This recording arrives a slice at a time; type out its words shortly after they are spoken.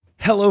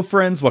Hello,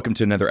 friends. Welcome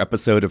to another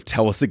episode of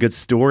Tell Us a Good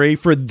Story.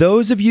 For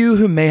those of you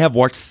who may have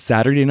watched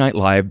Saturday Night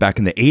Live back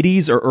in the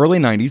 80s or early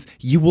 90s,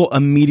 you will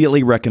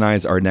immediately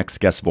recognize our next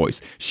guest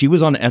voice. She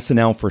was on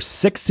SNL for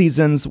 6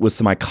 seasons with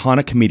some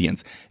iconic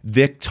comedians,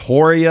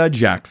 Victoria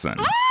Jackson.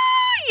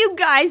 You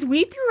guys,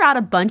 we threw out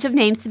a bunch of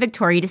names to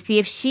Victoria to see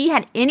if she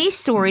had any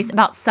stories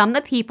about some of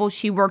the people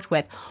she worked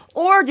with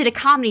or did a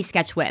comedy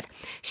sketch with.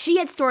 She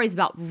had stories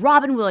about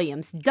Robin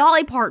Williams,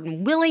 Dolly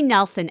Parton, Willie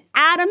Nelson,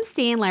 Adam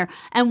Sandler,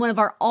 and one of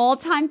our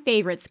all-time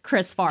favorites,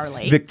 Chris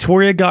Farley.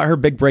 Victoria got her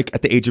big break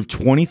at the age of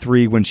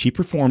 23 when she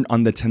performed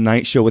on The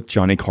Tonight Show with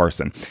Johnny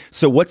Carson.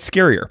 So what's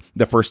scarier,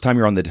 the first time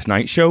you're on The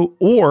Tonight Show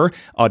or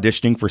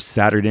auditioning for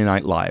Saturday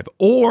Night Live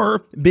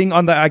or being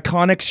on the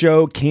iconic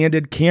show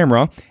Candid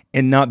Camera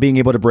and not being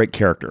able to break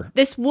character?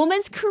 This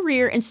woman's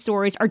career and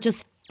stories are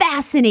just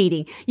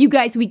fascinating. You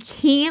guys, we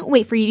can't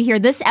wait for you to hear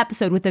this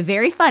episode with the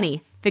very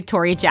funny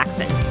Victoria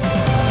Jackson.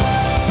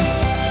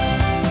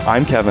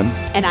 I'm Kevin.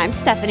 And I'm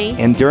Stephanie.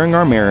 And during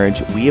our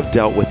marriage, we have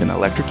dealt with an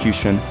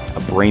electrocution, a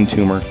brain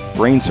tumor,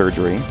 brain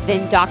surgery.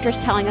 Then doctors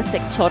telling us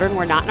that children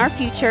were not in our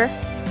future,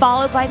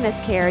 followed by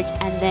miscarriage,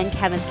 and then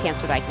Kevin's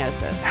cancer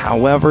diagnosis.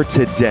 However,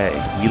 today,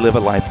 we live a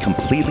life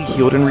completely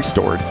healed and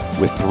restored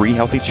with 3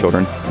 healthy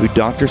children who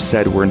doctors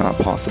said were not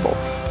possible.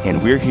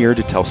 And we're here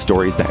to tell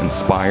stories that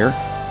inspire,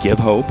 give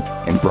hope,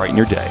 and brighten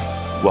your day.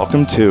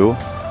 Welcome to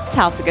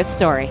Tell Us a Good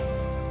Story.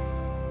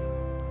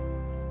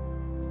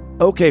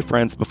 Okay,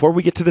 friends, before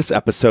we get to this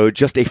episode,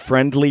 just a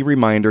friendly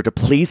reminder to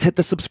please hit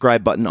the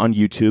subscribe button on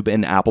YouTube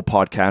and Apple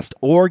Podcast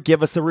or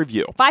give us a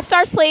review. 5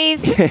 stars,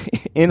 please.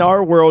 In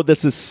our world,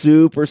 this is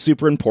super,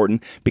 super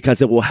important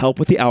because it will help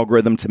with the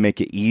algorithm to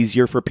make it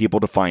easier for people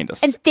to find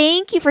us. And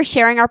thank you for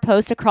sharing our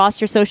post across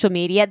your social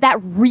media. That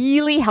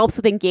really helps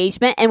with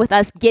engagement and with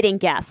us getting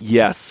guests.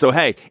 Yes. So,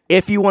 hey,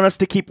 if you want us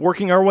to keep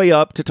working our way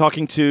up to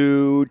talking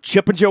to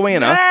Chip and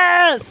Joanna,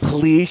 yes,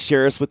 please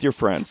share us with your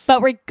friends.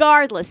 But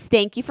regardless,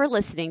 thank you for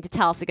listening to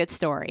Tell Us a Good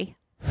Story.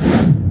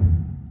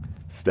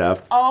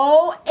 Steph.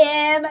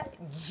 OMG.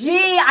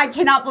 I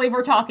cannot believe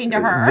we're talking to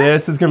her.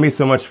 This is going to be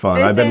so much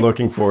fun. I've been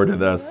looking forward to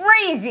this.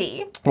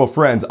 Crazy. Well,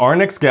 friends, our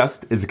next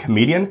guest is a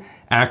comedian,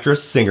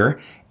 actress, singer,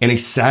 and a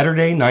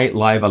Saturday Night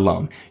Live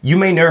alum. You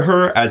may know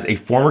her as a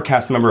former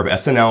cast member of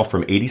SNL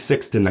from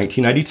 86 to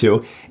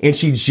 1992, and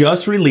she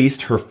just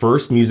released her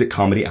first music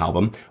comedy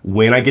album,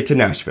 When I Get to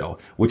Nashville,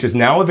 which is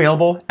now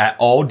available at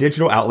all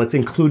digital outlets,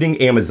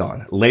 including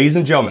Amazon. Ladies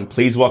and gentlemen,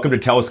 please welcome to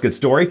Tell Us a Good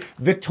Story,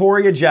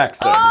 Victoria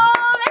Jackson. Oh,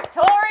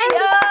 Victoria!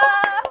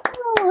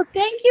 Oh,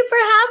 thank you for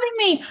having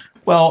me.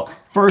 Well,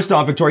 first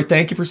off, Victoria,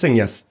 thank you for saying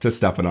yes to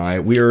Steph and I.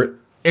 We're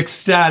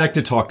ecstatic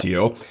to talk to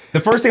you. The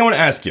first thing I want to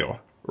ask you,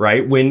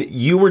 right, when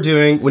you've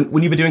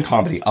been doing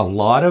comedy, a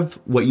lot of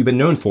what you've been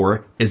known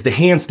for is the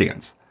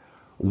handstands.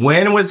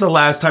 When was the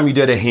last time you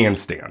did a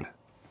handstand?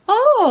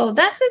 Oh,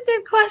 that's a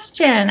good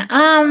question.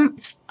 I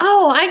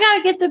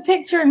gotta get the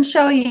picture and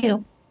show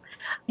you.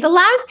 The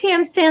last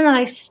handstand that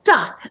I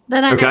stuck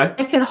that I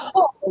could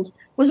hold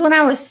was when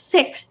I was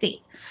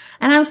 60.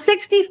 And I'm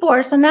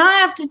 64, so now I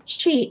have to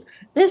cheat.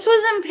 This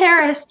was in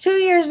Paris 2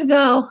 years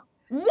ago.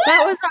 What?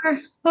 That was our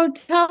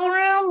hotel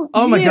room.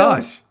 Oh my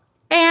gosh.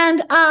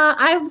 And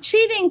I'm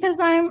cheating because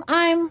I'm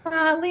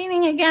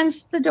leaning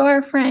against the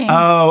door frame.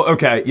 Oh,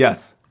 okay.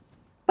 Yes.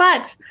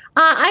 But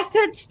I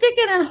could stick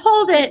it and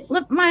hold it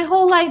my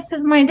whole life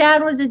because my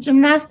dad was a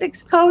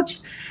gymnastics coach.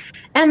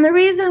 And the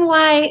reason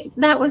why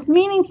that was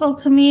meaningful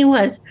to me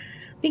was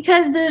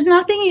because there's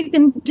nothing you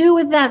can do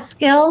with that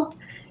skill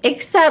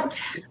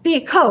except be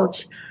a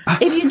coach.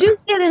 If you do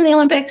get in the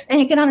Olympics and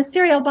you get on a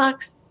cereal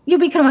box, you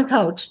become a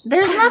coach.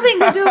 There's nothing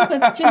to do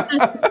with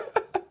gymnastics.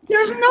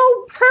 There's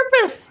no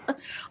purpose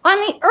on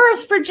the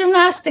earth for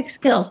gymnastic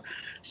skills.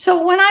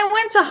 So when I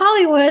went to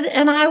Hollywood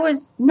and I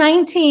was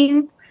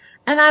 19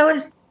 and I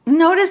was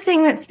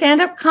noticing that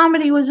stand-up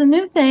comedy was a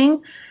new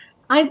thing,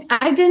 I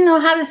didn't know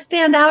how to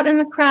stand out in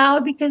the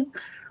crowd because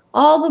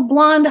all the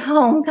blonde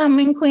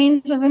homecoming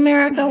queens of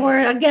America were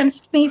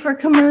against me for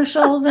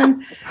commercials.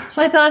 And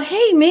so I thought,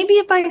 hey, maybe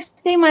if I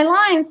say my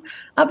lines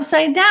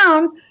upside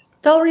down,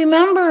 they'll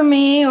remember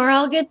me or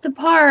I'll get the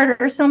part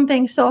or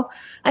something. So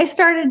I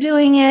started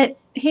doing it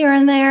here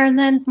and there. And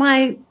then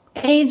my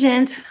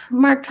agent,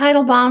 Mark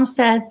Teitelbaum,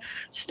 said,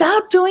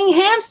 stop doing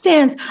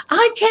handstands.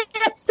 I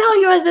can't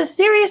sell you as a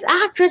serious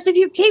actress if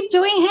you keep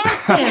doing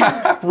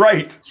handstands.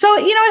 Right. So,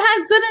 it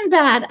had good and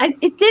bad.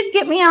 It did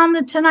get me on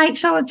the Tonight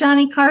Show with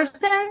Johnny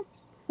Carson,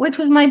 which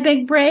was my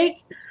big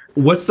break.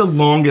 What's the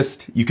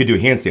longest you could do a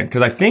handstand?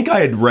 Because I think I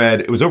had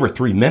read it was over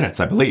 3 minutes,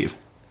 I believe.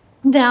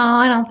 No,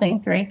 I don't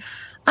think 3.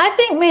 I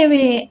think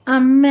maybe a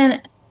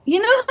minute.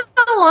 You know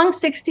how long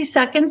 60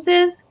 seconds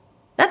is?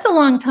 That's a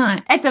long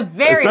time. It's a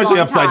very Especially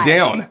long upside time.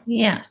 down.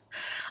 Yes.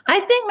 I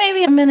think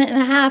maybe a minute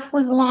and a half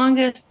was the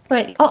longest.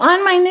 But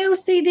on my new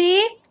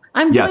CD,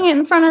 I'm doing it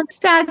in front of the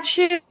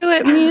statue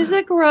at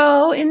Music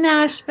Row in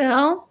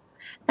Nashville.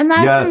 And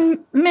that's a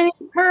Minnie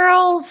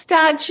Pearl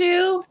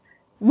statue.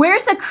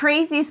 Where's the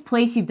craziest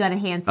place you've done a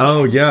handstand?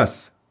 Oh,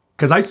 yes.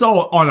 Because I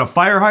saw on a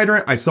fire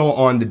hydrant, I saw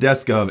on the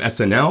desk of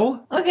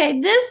SNL.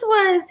 Okay, this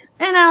was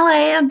in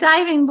LA, a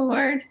diving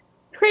board.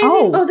 Crazy.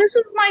 Oh. This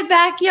was my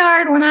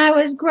backyard when I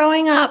was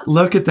growing up.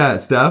 Look at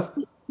that, Steph.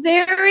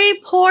 Very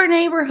poor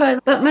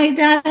neighborhood, but my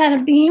dad had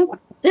a beam.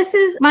 This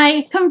is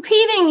my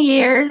competing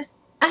years.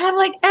 I have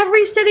like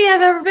every city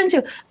I've ever been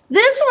to.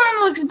 This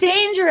one looks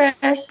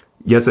dangerous.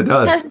 Yes, it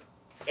does. Because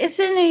it's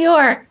in New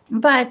York,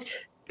 but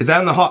Is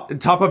that on the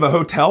top of a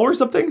hotel or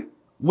something?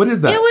 What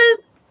is that?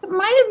 it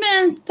might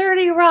have been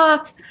 30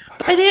 Rock,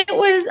 but it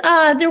was,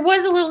 there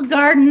was a little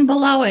garden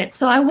below it,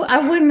 so I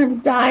wouldn't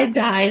have died.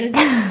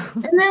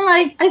 And then,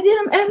 like, I did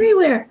them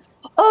everywhere.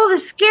 Oh, the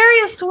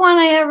scariest one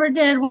I ever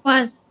did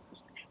was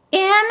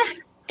in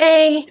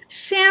a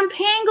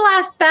champagne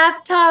glass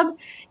bathtub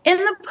in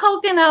the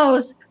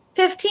Poconos,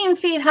 15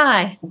 feet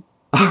high.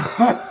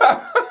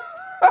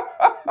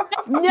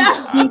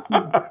 No.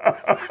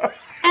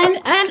 And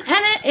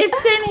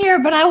it's in here,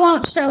 but I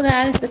won't show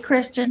that. It's a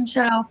Christian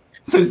show.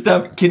 So,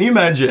 Steph, can you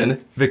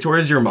imagine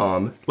Victoria's your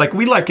mom? Like,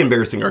 we like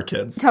embarrassing our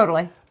kids.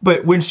 Totally.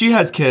 But when she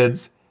has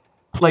kids,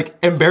 like,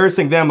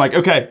 embarrassing them, like,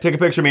 okay, take a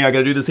picture of me. I got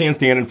to do this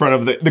handstand in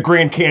front of the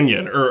Grand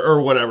Canyon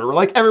or whatever.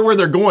 Like, everywhere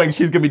they're going,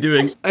 she's going to be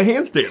doing a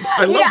handstand.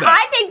 I love that.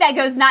 I think that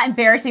goes not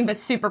embarrassing, but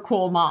super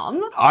cool,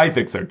 Mom. I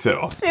think so, too.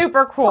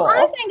 Super cool.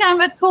 I think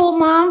I'm a cool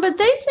mom, but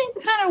they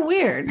think kind of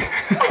weird.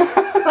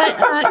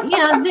 But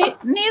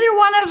neither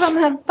one of them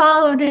have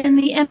followed in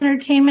the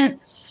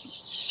entertainment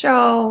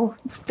show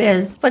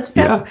biz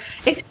footsteps,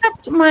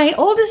 except my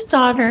oldest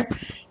daughter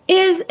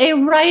is a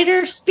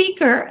writer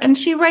speaker, and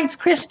she writes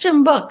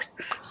Christian books.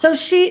 So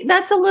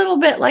that's a little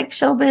bit like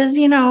showbiz,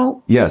 you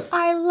know. Yes.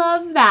 I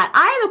love that.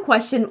 I have a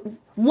question.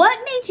 What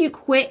made you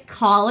quit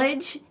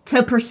college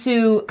to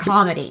pursue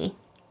comedy?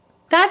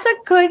 That's a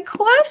good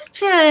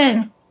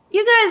question.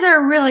 You guys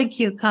are a really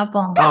cute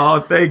couple.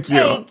 Oh, thank you.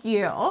 Thank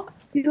you.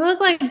 You look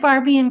like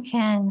Barbie and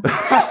Ken.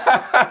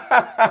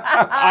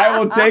 I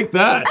will take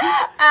that.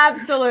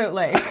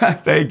 Absolutely.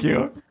 Thank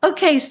you.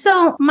 Okay,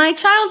 so my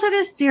childhood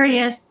is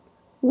serious.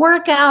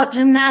 Workout,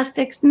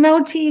 gymnastics,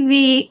 no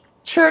TV,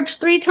 church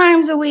 3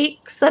 times a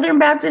week, Southern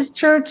Baptist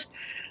Church.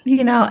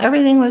 You know,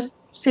 everything was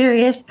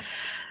serious.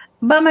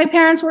 But my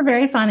parents were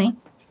very funny.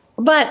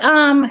 But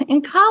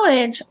in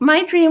college,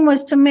 my dream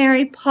was to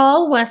marry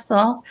Paul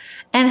Wessel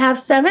and have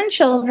 7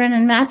 children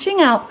in matching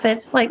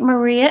outfits like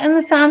Maria in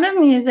The Sound of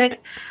Music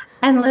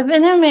and live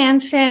in a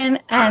mansion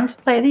and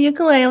play the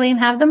ukulele and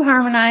have them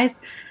harmonize.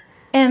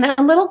 And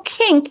a little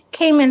kink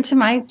came into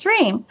my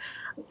dream.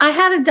 I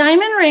had a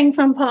diamond ring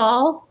from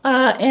Paul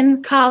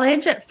in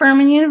college at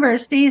Furman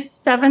University,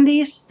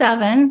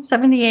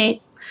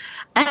 78.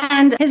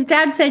 And his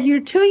dad said, "You're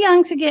too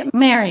young to get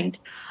married.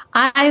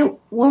 I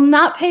will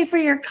not pay for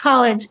your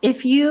college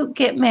if you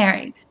get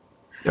married."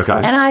 Okay.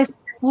 And I said,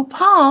 "Well,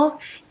 Paul,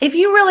 if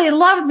you really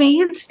loved me,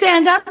 you'd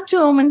stand up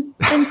to him and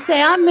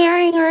say, I'm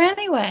marrying her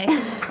anyway."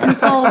 And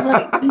Paul was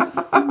like,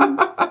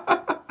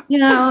 you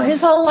know,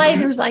 his whole life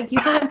he was like, "You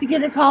have to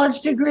get a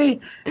college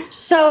degree."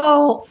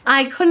 So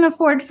I couldn't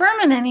afford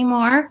Furman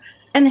anymore,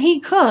 and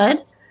he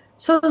could.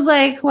 So it was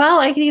like, well,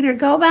 I could either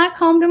go back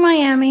home to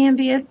Miami and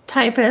be a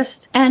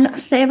typist and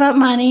save up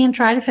money and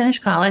try to finish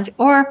college,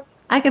 or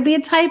I could be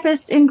a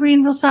typist in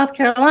Greenville, South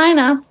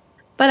Carolina,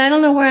 but I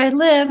don't know where I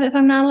live if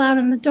I'm not allowed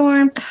in the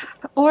dorm.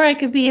 Or I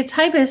could be a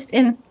typist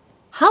in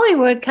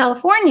Hollywood,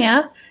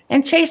 California,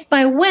 and chase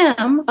my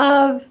whim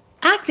of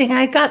acting.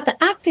 I got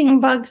the acting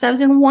bug because I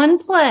was in one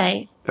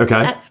play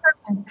at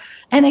Furman,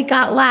 and it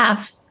got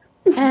laughs.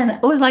 And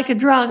it was like a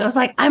drug. I was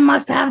like, I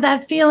must have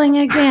that feeling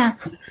again.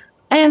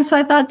 And so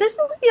I thought, this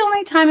is the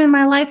only time in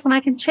my life when I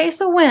can chase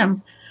a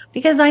whim,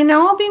 because I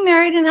know I'll be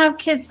married and have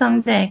kids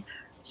someday.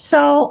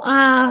 So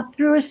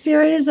through a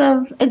series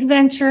of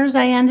adventures,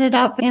 I ended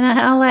up in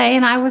LA,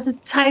 and I was a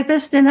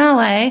typist in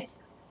LA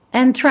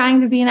and trying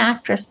to be an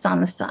actress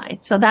on the side.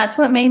 So that's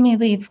what made me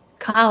leave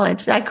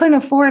college. I couldn't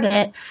afford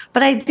it,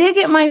 but I did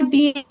get my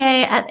BA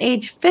at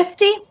age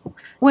 50.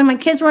 When my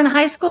kids were in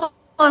high school,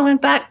 I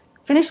went back,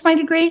 finished my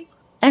degree,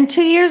 and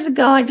 2 years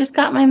ago, I just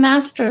got my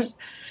master's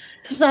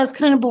because I was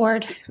kind of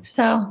bored.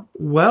 So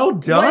well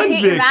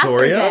done,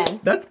 Victoria.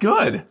 That's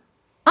good.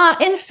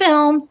 In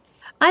film,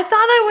 I thought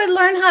I would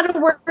learn how to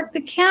work the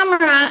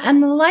camera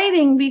and the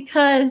lighting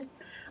because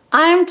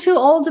I'm too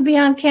old to be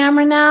on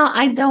camera now.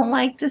 I don't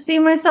like to see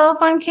myself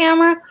on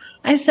camera.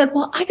 I said,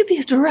 well, I could be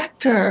a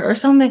director or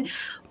something.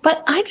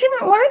 But I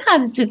didn't learn how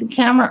to do the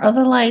camera or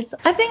the lights.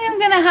 I think I'm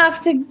going to have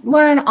to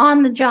learn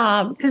on the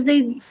job because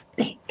they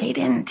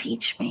didn't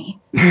teach me.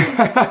 But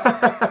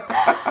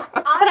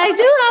I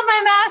do have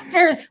my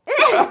master's.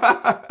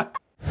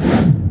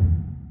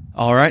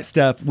 All right,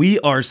 Steph,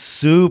 we are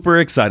super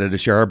excited to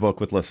share our book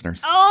with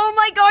listeners. Oh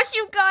my gosh,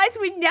 you guys,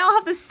 we now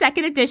have the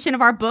second edition of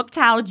our book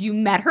titled You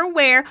Met Her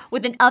Where,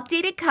 with an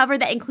updated cover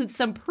that includes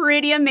some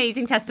pretty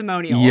amazing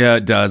testimonials. Yeah,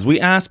 it does. We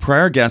asked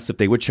prior guests if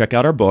they would check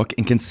out our book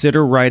and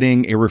consider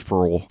writing a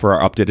referral for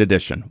our updated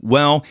edition.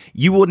 Well,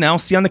 you will now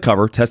see on the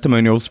cover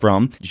testimonials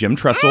from Jim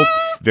Tressel,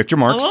 Victor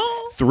Marx,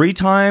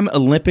 3-time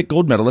Olympic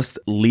gold medalist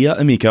Leah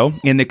Amico,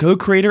 and the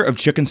co-creator of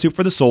Chicken Soup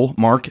for the Soul,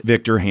 Mark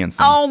Victor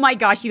Hansen. Oh my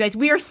gosh, you guys,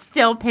 we are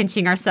still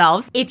pinching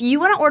ourselves. If you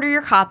want to order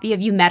your copy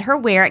of You Met Her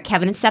Where at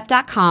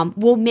kevinandsteph.com,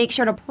 we'll make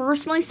sure to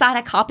personally sign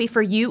a copy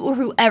for you or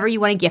whoever you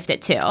want to gift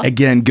it to.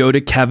 Again, go to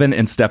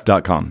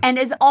kevinandsteph.com. And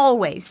as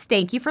always,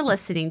 thank you for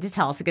listening to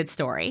Tell Us a Good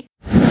Story.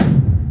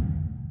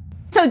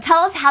 So tell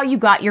us how you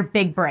got your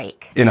big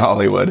break. In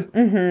Hollywood.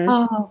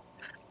 Oh,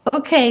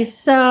 okay.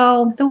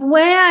 So the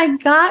way I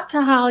got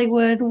to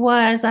Hollywood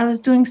was I was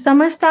doing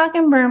summer stock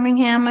in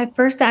Birmingham, my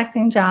first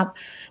acting job.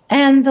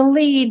 And the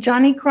lead,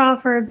 Johnny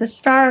Crawford, the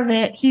star of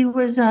it, he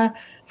was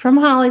from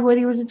Hollywood.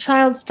 He was a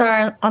child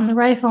star on The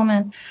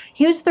Rifleman.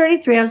 He was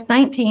 33. I was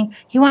 19.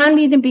 He wanted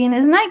me to be in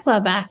his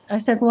nightclub act. I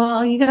said,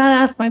 well, you got to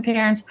ask my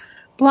parents.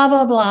 Blah,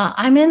 blah, blah.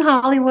 I'm in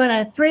Hollywood. I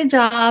have 3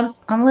 jobs.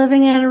 I'm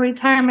living in a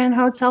retirement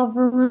hotel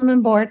for room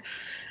and board.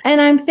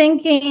 And I'm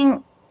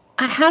thinking,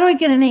 how do I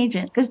get an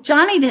agent? Because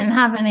Johnny didn't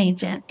have an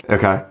agent.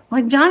 Okay.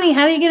 Like, Johnny,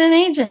 how do you get an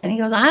agent? And he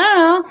goes, I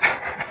don't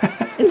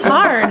know. It's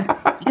hard.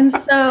 And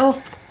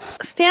so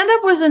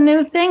stand-up was a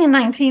new thing in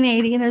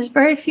 1980, and there's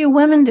very few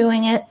women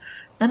doing it.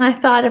 And I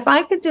thought if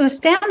I could do a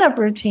stand-up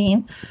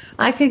routine,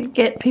 I could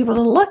get people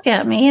to look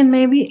at me, and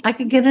maybe I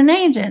could get an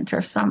agent or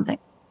something.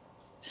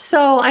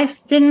 So I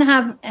didn't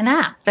have an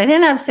act. I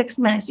didn't have 6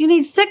 minutes. You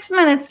need 6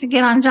 minutes to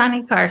get on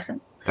Johnny Carson.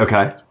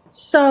 Okay.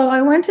 So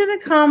I went to the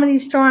Comedy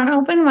Store on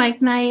open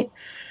mic night,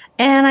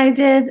 and I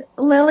did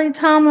Lily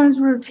Tomlin's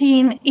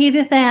routine,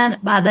 Edith Ann.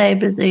 My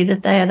name is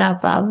Edith Ann. I'm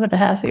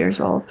 5.5 years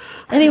old.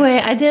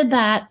 Anyway, I did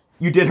that.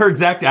 You did her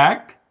exact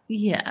act?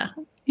 Yeah.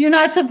 You're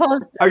not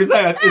supposed to. I was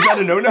saying, is that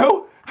a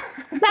no-no?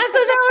 That's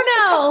a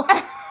no-no.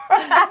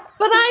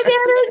 But I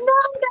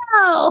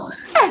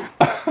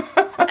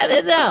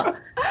didn't know.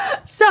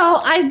 So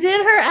I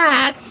did her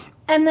act,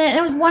 and then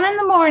it was 1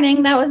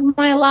 a.m. That was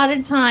my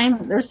allotted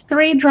time. There's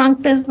 3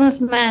 drunk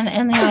businessmen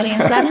in the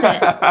audience. That's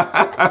it.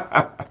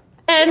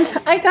 And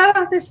I got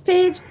off the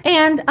stage,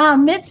 and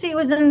Mitzi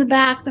was in the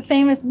back, the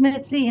famous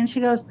Mitzi, and she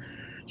goes,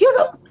 you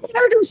don't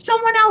dare do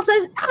someone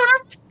else's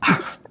act,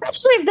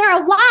 especially if they're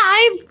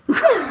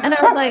alive. And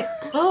I was like,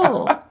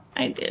 oh,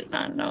 I did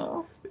not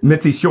know.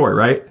 Mitzi Shore,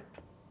 right?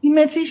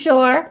 Mitzi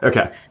Shore.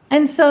 Okay.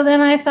 And so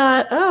then I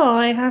thought, oh,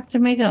 I have to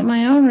make up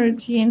my own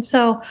routine.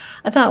 So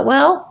I thought,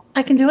 well,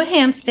 I can do a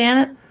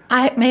handstand.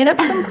 I made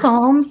up some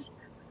poems.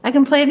 I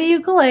can play the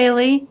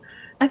ukulele.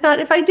 I thought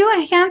if I do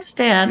a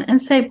handstand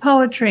and say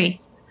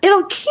poetry,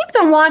 it'll keep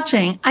them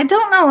watching. I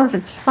don't know if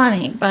it's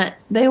funny, but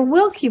they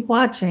will keep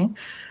watching.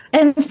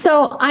 And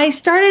so I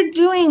started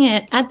doing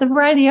it at the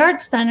Variety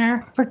Arts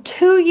Center for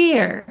 2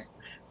 years.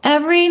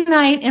 Every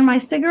night in my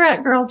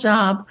cigarette girl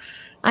job,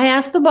 I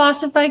asked the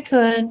boss if I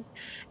could,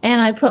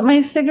 and I put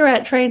my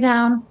cigarette tray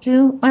down,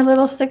 do my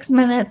little 6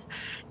 minutes,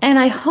 and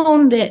I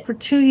honed it for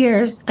 2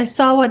 years. I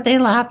saw what they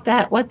laughed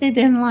at, what they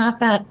didn't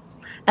laugh at.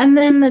 And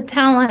then the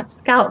talent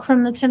scout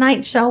from The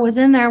Tonight Show was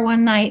in there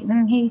one night,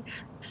 and he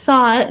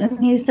saw it,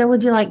 and he said,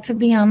 would you like to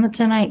be on The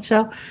Tonight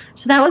Show?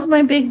 So that was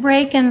my big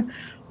break, and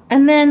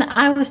then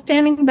I was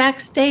standing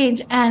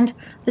backstage, and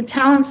the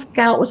talent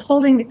scout was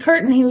holding the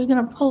curtain. He was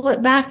going to pull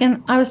it back,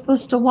 and I was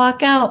supposed to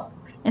walk out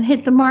and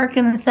hit the mark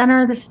in the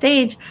center of the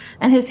stage,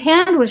 and his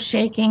hand was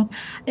shaking,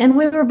 and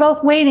we were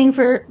both waiting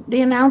for the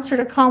announcer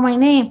to call my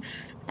name.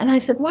 And I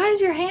said, why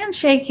is your hand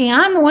shaking?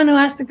 I'm the one who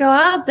has to go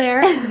out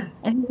there.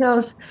 And he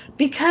goes,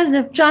 because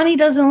if Johnny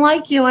doesn't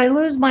like you, I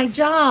lose my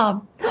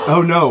job.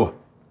 Oh, no.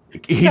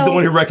 He's the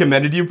one who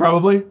recommended you,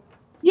 probably?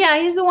 Yeah,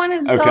 he's the one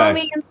who saw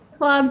me in the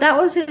club. That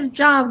was his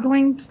job,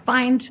 going to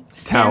find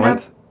stand-up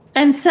talent.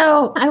 And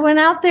so I went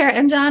out there,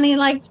 and Johnny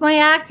liked my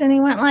act, and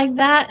he went like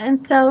that. And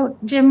so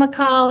Jim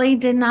McCauley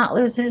did not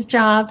lose his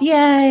job.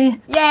 Yay.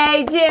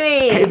 Yay,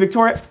 Jimmy. Hey,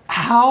 Victoria,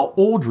 how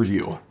old were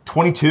you?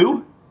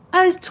 22?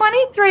 I was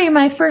 23,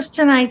 my first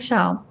Tonight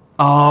Show.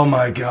 Oh,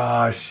 my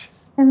gosh.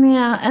 And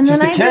yeah. And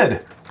Just then a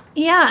kid.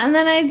 And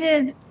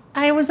then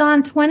I was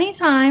on 20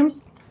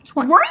 times.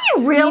 Were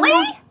you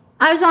really?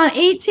 I was on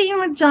 18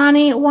 with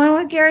Johnny, 1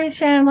 with Gary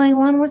Shandling,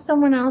 1 with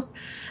someone else.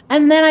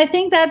 And then I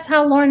think that's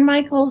how Lorne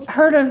Michaels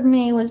heard of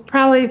me, was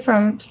probably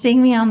from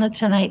seeing me on The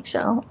Tonight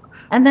Show.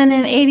 And then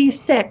in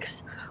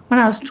 86, when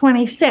I was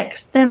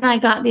 26, then I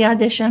got the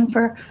audition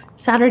for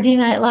Saturday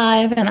Night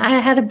Live, and I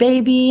had a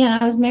baby,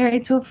 and I was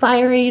married to a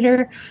fire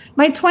eater.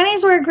 My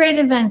 20s were a great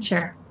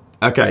adventure.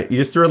 Okay, you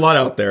just threw a lot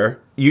out there.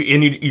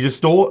 You just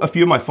stole a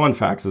few of my fun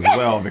facts as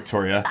well,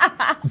 Victoria.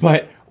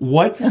 But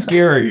what's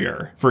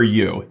scarier for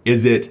you?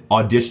 Is it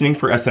auditioning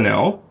for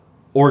SNL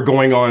or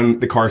going on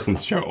the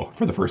Carson's show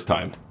for the first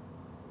time?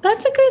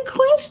 That's a good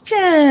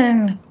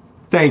question.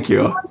 Thank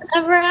you. No one's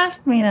ever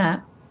asked me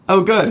that.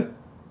 Oh, good.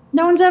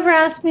 No one's ever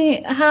asked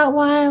me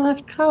why I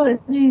left college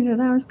either.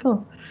 That was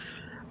cool.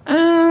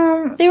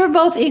 They were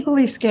both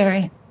equally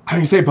scary. I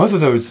mean, say both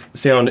of those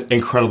sound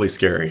incredibly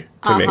scary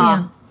to me.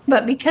 Yeah.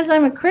 But because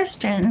I'm a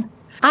Christian,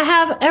 I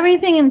have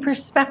everything in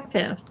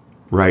perspective.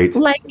 Right.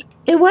 Like,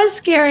 it was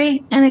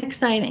scary and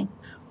exciting.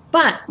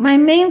 But my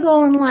main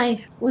goal in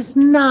life was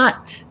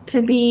not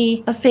to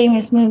be a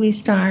famous movie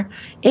star.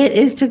 It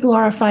is to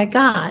glorify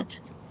God.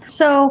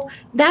 So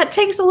that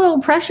takes a little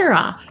pressure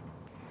off.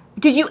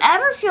 Did you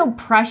ever feel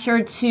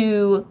pressure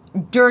to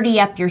dirty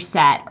up your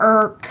set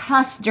or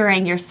cuss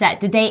during your set?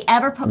 Did they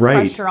ever put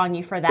pressure on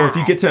you for that? Or if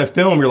you get to a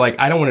film, you're like,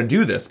 I don't want to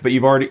do this, but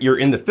you're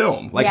in the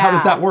film. Like, how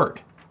does that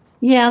work?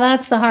 Yeah,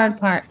 that's the hard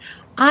part.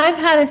 I've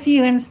had a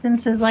few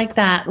instances like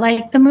that.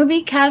 Like the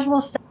movie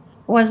Casual Sex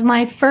was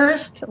my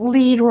first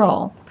lead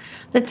role.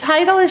 The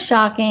title is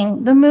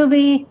shocking. The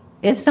movie,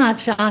 it's not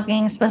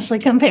shocking, especially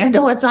compared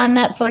to what's on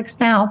Netflix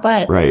now.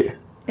 But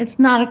it's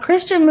not a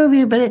Christian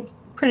movie, but it's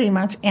pretty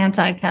much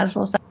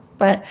anti-casual sex.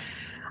 But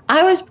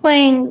I was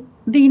playing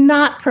the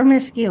not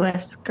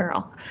promiscuous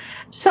girl.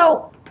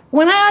 So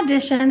when I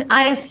auditioned,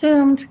 I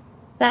assumed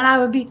that I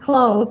would be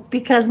clothed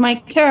because my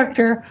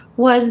character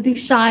was the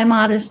shy,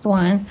 modest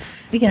one.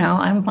 You know,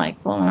 I'm like,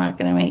 well, they're not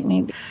going to make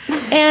me.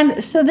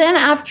 And so then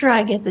after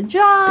I get the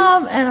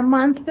job and a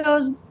month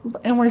goes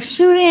and we're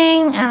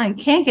shooting and I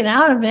can't get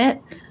out of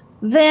it,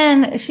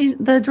 then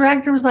the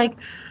director was like,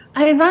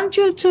 I want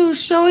you to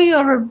show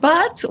your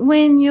butt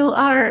when you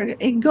are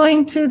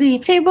going to the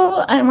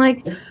table. I'm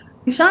like,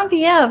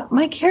 Genevieve,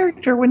 my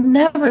character would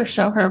never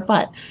show her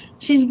butt.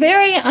 She's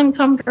very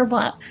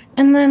uncomfortable.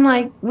 And then,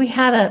 like, we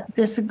had a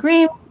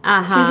disagreement.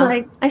 She's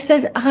like, I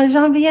said,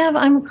 Genevieve,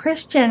 I'm a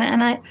Christian.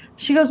 And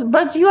she goes,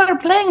 but you are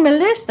playing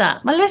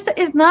Melissa. Melissa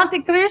is not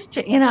a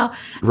Christian, you know.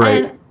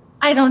 Right. And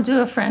I don't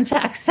do a French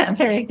accent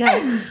very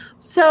good.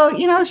 So,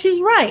 you know, she's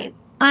right.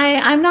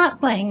 I'm not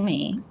playing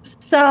me.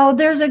 So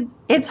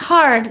it's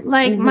hard.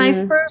 Like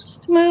my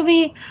first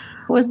movie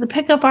was The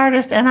Pickup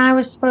Artist, and I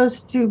was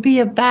supposed to be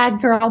a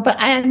bad girl, but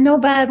I had no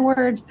bad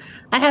words.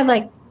 I had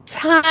like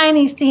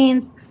tiny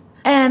scenes,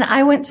 and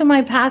I went to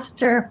my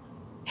pastor,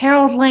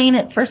 Harold Lane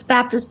at First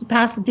Baptist of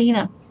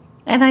Pasadena,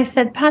 and I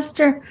said,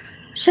 Pastor,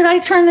 should I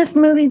turn this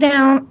movie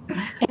down?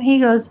 And he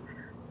goes,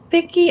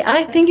 Vicki,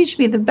 I think you should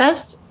be the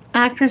best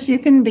actress you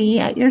can be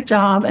at your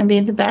job and be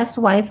the best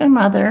wife and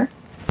mother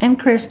and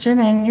Christian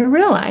in your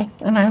real life.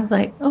 And I was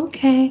like,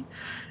 okay.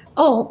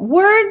 Oh,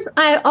 words,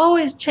 I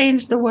always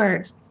change the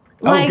words.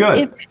 Like,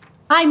 good.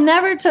 I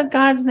never took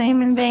God's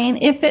name in vain.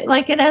 If it,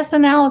 like at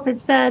SNL, if it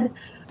said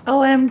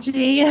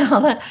OMG, you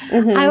know,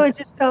 I would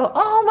just go,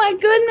 oh my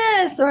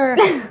goodness, or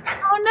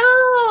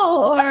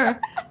oh no,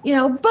 or, you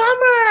know,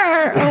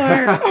 bummer,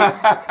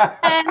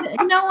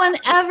 and no one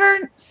ever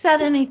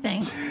said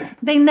anything.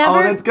 They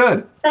never that's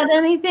good. said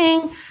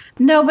anything.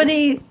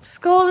 Nobody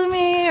scolded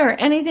me or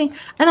anything.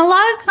 And a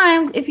lot of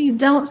times, if you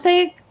don't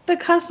say the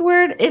cuss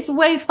word, it's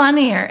way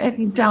funnier if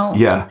you don't.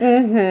 Yeah.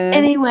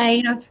 Anyway,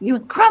 you know, if you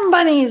with crumb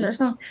bunnies or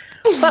something.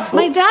 But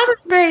my dad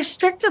was very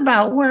strict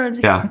about words.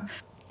 Yeah.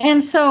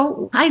 And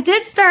so I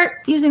did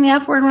start using the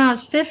F word when I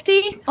was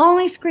 50,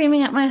 only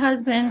screaming at my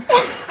husband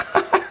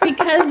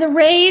because the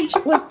rage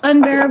was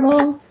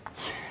unbearable.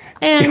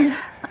 And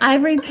I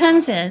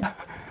repented.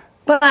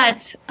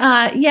 But,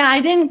 yeah,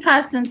 I didn't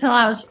cuss until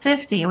I was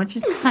 50, which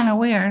is kind of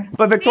weird.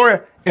 But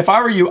Victoria, if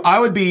I were you, I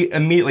would be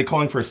immediately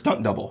calling for a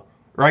stunt double,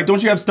 right?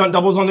 Don't you have stunt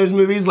doubles on those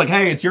movies? Like,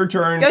 hey, it's your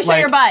turn. Go show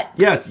your butt.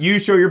 Yes, you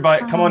show your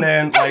butt. Come on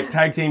in. Like,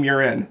 tag team,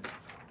 you're in.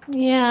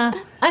 Yeah,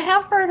 I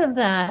have heard of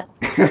that.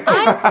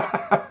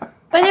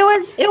 But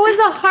it was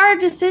a hard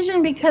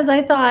decision because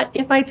I thought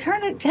if I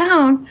turn it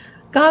down,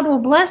 God will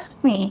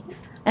bless me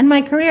and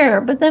my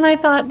career. But then I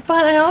thought,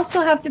 but I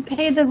also have to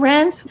pay the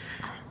rent.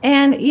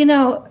 And, you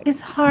know,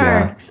 it's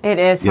hard. Yeah. It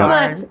is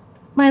hard. But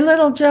my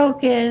little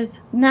joke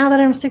is, now that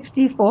I'm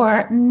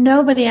 64,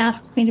 nobody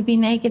asks me to be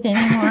naked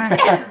anymore.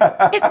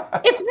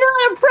 It's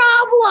not a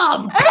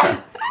problem.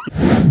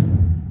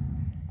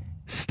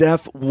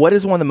 Steph, what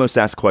is one of the most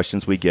asked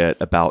questions we get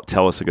about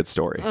Tell Us a Good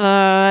Story? Do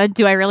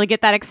I really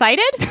get that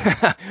excited?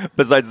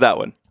 Besides that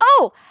one.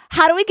 Oh,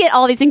 how do we get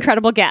all these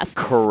incredible guests?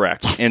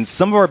 Correct. And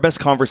some of our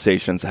best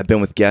conversations have been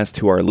with guests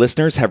who our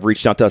listeners have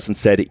reached out to us and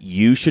said,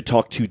 you should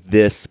talk to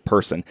this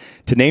person.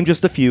 To name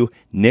just a few,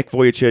 Nick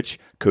Vujicic,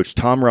 Coach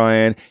Tom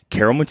Ryan,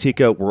 Carol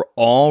Mutika were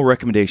all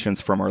recommendations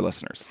from our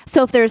listeners.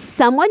 So if there's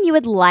someone you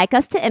would like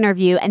us to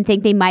interview and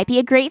think they might be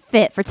a great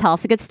fit for Tell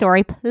Us a Good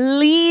Story,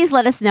 please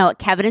let us know at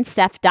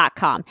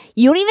kevinandsteph.com.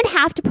 You don't even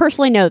have to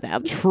personally know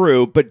them.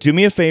 True, but do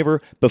me a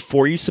favor,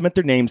 before you submit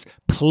their names,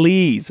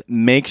 please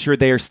make sure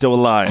they are still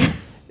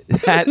alive.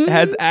 That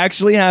has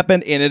actually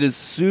happened, and it is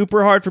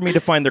super hard for me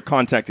to find their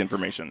contact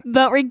information.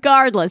 But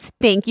regardless,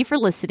 thank you for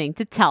listening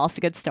to Tell Us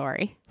a Good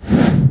Story.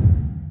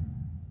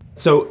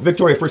 So,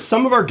 Victoria, for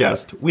some of our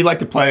guests, we like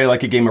to play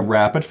like a game of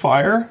rapid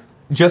fire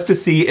just to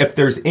see if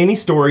there's any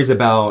stories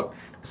about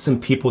some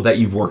people that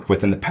you've worked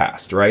with in the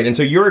past, right? And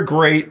so you're a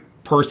great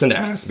person to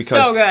ask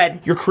because So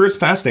good. Your career is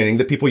fascinating,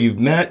 the people you've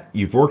met,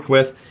 you've worked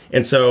with.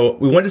 And so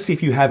we wanted to see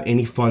if you have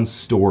any fun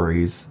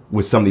stories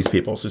with some of these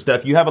people. So,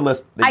 Steph, you have a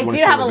list that you I want do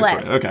to share have a with list.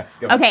 Victoria. Okay.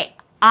 Go ahead. Okay,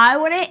 I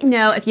want to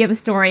know if you have a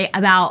story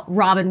about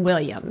Robin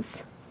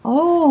Williams.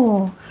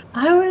 Oh,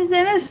 I was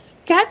in a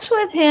sketch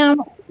with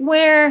him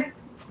where,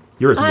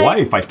 You're his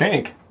wife, I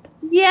think.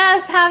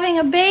 yes, having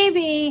a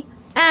baby,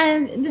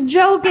 And the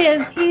joke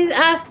is he's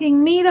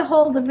asking me to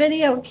hold the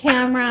video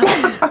camera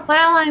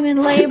while I'm in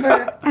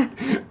labor,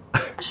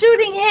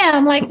 shooting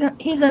him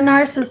like he's a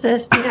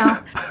narcissist, you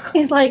know.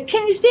 He's like,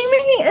 can you see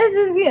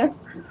me?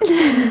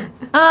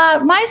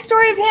 My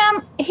story of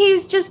him,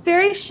 he's just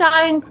very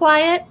shy and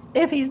quiet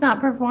if he's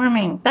not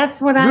performing.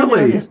 That's what I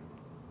noticed.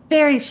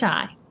 Very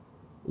shy.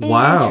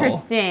 Wow.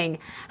 Interesting.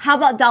 How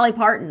about Dolly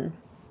Parton?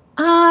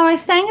 I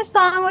sang a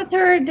song with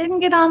her, didn't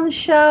get on the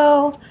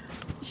show.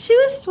 She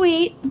was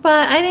sweet,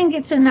 but I didn't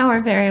get to know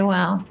her very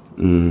well.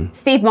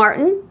 Steve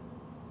Martin?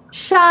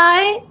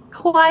 Shy,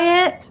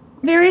 quiet,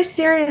 very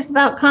serious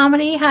about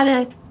comedy, had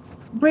a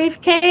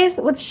briefcase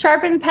with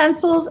sharpened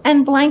pencils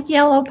and blank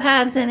yellow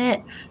pads in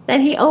it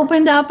that he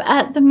opened up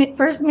at the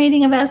first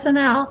meeting of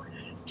SNL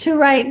to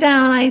write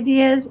down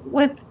ideas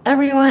with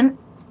everyone.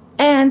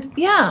 And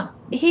yeah,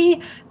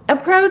 he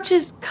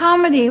approaches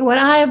comedy, what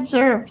I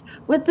observed,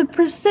 with the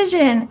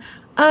precision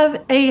of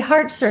a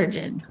heart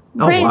surgeon,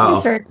 brain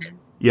surgeon.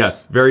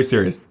 Yes, very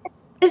serious.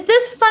 Is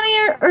this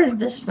funnier or is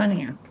this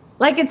funnier?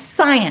 Like it's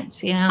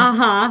science, you know?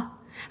 Uh-huh.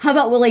 How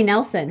about Willie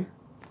Nelson?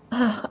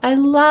 Oh, I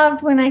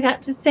loved when I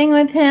got to sing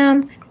with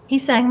him. He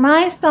sang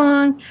my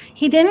song.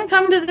 He didn't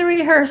come to the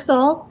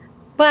rehearsal,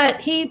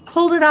 but he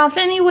pulled it off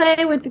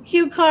anyway with the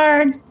cue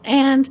cards,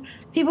 and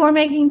people were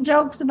making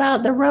jokes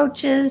about the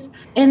roaches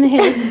in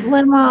his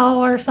limo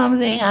or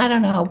something. I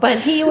don't know. But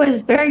he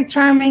was very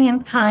charming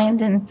and kind,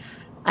 and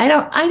I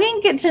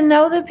didn't get to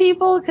know the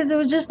people because it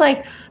was just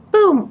like,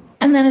 boom,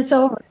 and then it's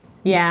over.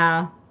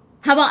 Yeah.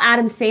 How about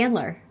Adam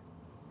Sandler?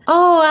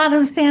 Oh,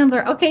 Adam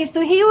Sandler. Okay, so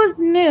he was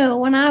new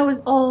when I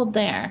was old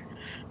there.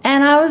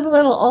 And I was a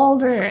little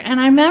older. And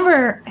I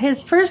remember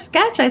his first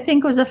sketch, I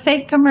think, was a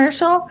fake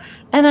commercial.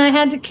 And I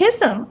had to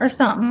kiss him or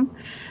something,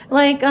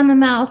 like on the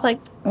mouth,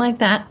 like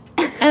that.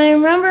 And I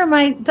remember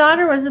my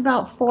daughter was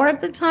about 4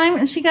 at the time,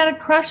 and she got a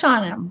crush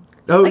on him.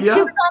 Oh, like yeah?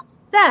 She was on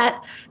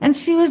set, and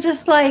she was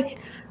just like,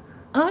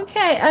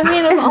 okay. I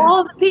mean, of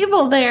all the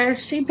people there,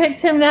 she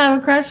picked him to have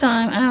a crush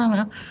on. I don't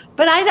know.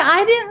 But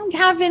I didn't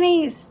have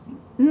any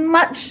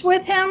much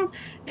with him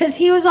because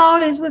he was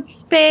always with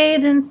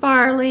Spade and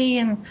Farley,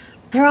 and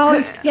they're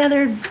always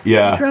together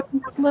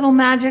throwing up little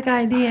magic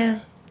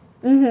ideas.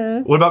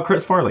 Mm-hmm. What about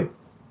Chris Farley?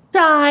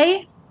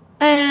 Shy,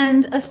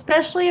 and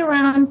especially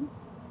around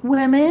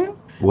women.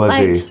 Was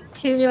he?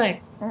 He'd be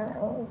like,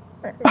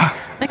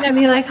 like I'd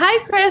be like,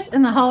 hi, Chris,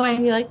 in the hallway,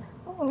 and be like,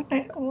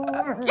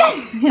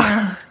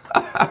 yeah.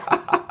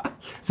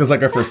 Sounds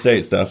like our first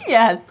date stuff.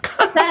 Yes.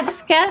 That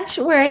sketch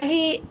where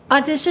he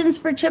auditions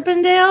for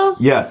Chippendales.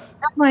 Yes.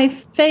 That's my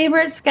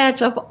favorite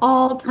sketch of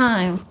all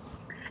time.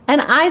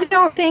 And I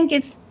don't think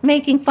it's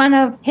making fun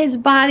of his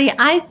body.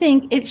 I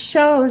think it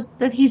shows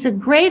that he's a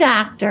great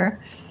actor.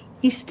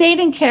 He stayed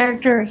in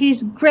character.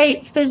 He's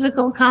great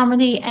physical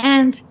comedy.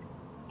 And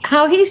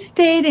how he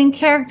stayed in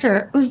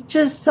character was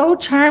just so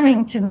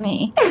charming to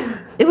me.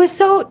 It was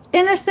so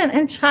innocent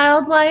and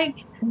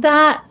childlike.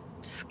 That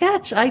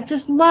sketch, I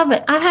just love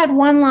it. I had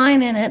one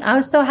line in it. I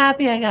was so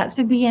happy I got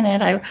to be in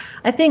it.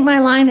 I think my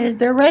line is,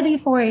 they're ready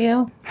for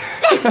you.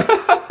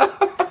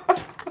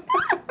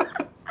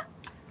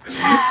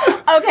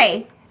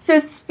 Okay, so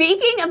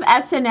speaking of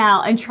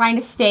SNL and trying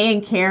to stay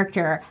in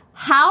character,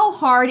 how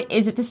hard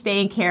is it to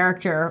stay in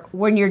character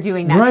when you're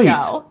doing that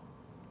show?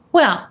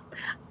 Well,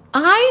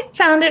 I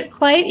found it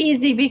quite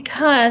easy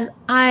because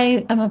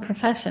I am a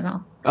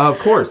professional. Of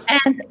course.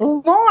 And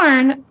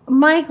Lorne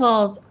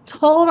Michaels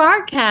told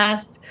our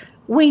cast,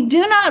 we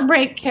do not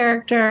break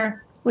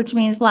character, which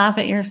means laugh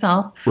at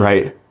yourself.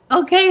 Right.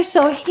 Okay,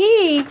 so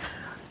he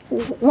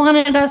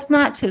wanted us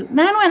not to.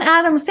 Then when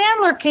Adam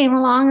Sandler came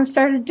along and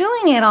started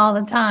doing it all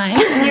the time,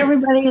 and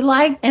everybody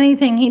liked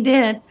anything he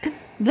did,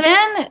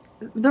 then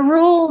the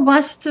rule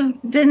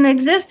didn't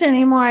exist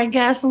anymore, I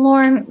guess.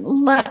 Lorne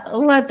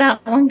let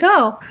that one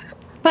go.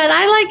 But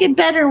I like it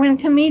better when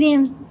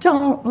comedians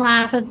don't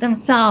laugh at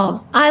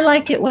themselves. I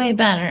like it way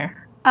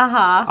better.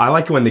 Uh-huh. I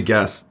like it when the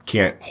guests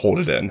can't hold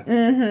it in.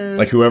 Mm-hmm.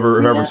 Like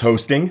whoever's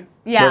hosting,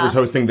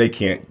 they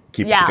can't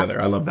keep it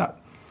together. I love that.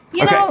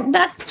 You know,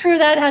 that's true.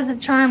 That has a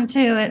charm,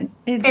 too.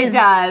 It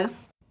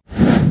does.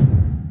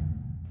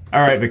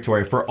 All right,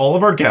 Victoria, for all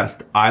of our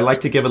guests, I like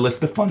to give a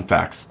list of fun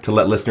facts to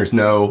let listeners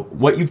know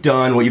what you've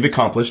done, what you've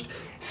accomplished.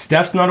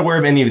 Steph's not aware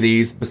of any of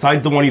these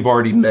besides the one you've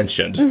already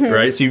mentioned,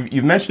 right? So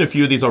you've mentioned a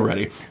few of these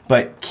already,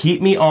 but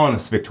keep me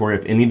honest, Victoria,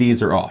 if any of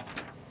these are off.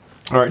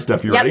 All right,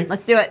 Steph, you ready?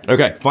 Let's do it.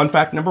 Okay, fun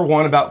fact number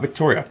 1 about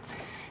Victoria.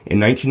 In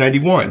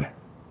 1991,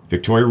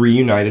 Victoria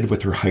reunited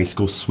with her high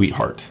school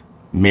sweetheart,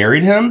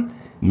 married him,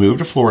 moved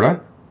to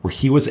Florida, where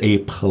he was a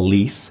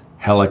police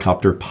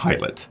helicopter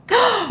pilot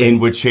and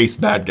would chase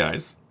bad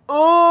guys.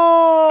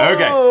 Oh.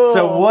 Okay,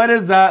 so what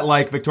is that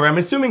like, Victoria? I'm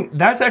assuming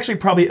that's actually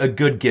probably a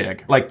good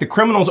gig. Like, the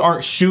criminals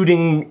aren't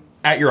shooting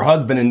at your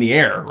husband in the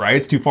air, right?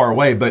 It's too far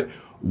away, but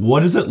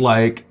what is it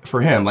like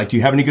for him? Like, do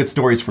you have any good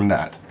stories from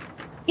that?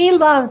 He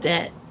loved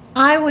it.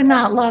 I would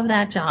not love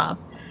that job.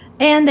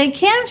 And they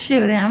can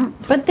shoot him,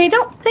 but they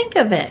don't think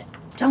of it.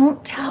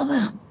 Don't tell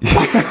them.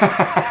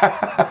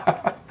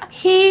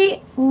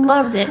 he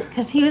loved it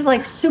because he was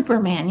like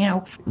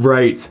Superman,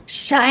 Right.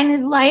 shine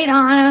his light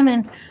on him.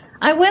 And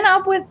I went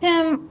up with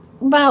him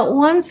about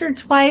once or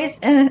twice,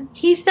 and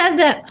he said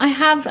that I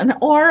have an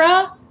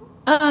aura.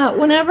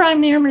 Whenever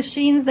I'm near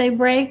machines, they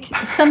break.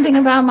 Something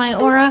about my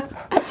aura.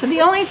 So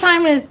the only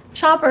time his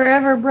chopper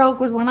ever broke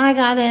was when I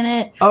got in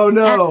it. Oh,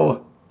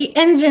 no. The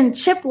engine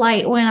chip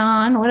light went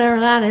on, whatever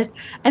that is,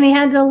 and he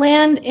had to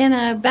land in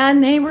a bad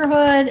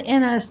neighborhood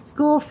in a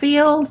school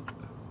field.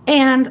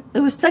 And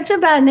it was such a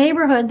bad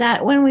neighborhood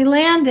that when we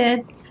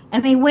landed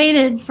and he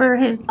waited for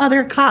his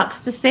other cops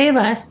to save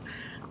us,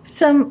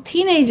 some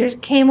teenagers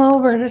came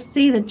over to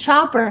see the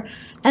chopper,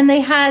 and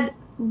they had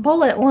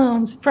bullet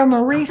wounds from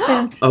a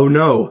recent Oh,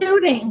 no.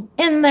 shooting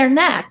in their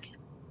neck.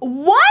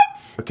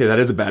 What? Okay, that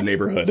is a bad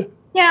neighborhood.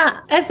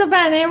 Yeah, it's a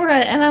bad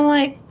neighborhood. And I'm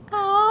like,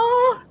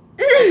 oh.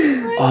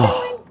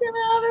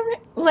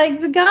 Like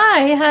the guy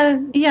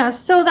had,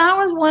 so that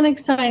was one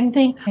exciting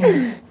thing.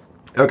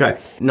 Okay,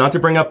 not to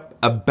bring up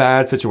a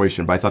bad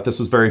situation, but I thought this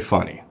was very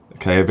funny.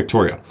 Okay,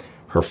 Victoria,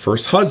 her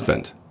first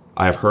husband,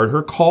 I've heard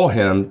her call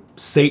him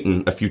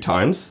Satan a few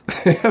times,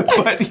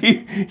 but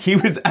he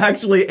was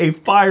actually a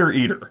fire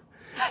eater.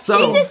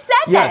 So, She just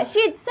said that.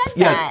 She had said that.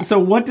 Yes. So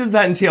what does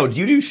that entail? Do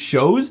you do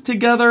shows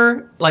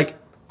together? Like,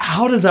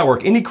 how does that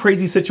work? Any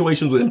crazy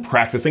situations with him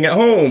practicing at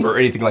home or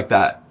anything like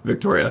that,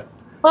 Victoria?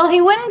 Well,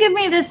 he wouldn't give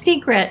me the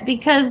secret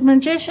because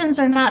magicians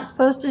are not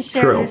supposed to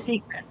share their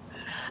secrets.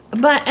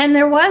 And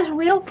there was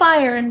real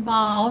fire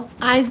involved.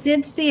 I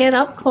did see it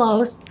up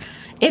close.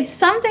 It's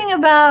something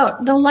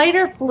about the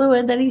lighter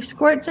fluid that he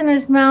squirts in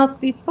his mouth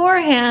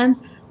beforehand.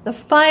 The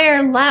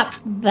fire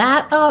laps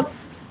that up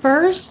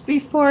first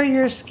before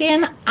your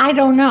skin. I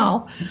don't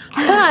know.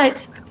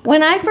 But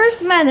when I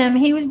first met him,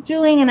 he was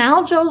doing an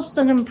Al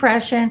Jolson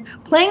impression,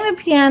 playing the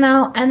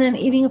piano, and then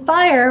eating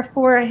fire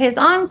for his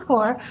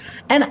encore.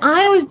 And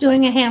I was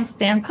doing a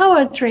handstand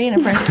poetry in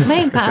a French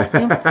maid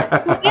costume.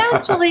 We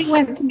actually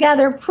went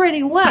together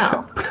pretty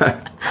well.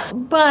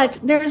 But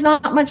there's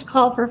not much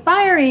call for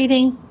fire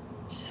eating,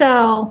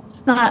 so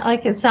it's not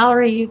like a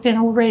salary you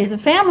can raise a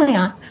family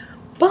on.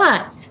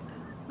 But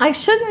I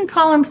shouldn't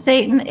call him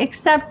Satan,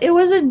 except it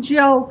was a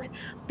joke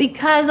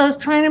because I was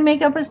trying to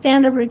make up a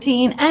stand-up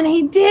routine, and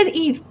he did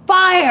eat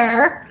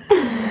fire.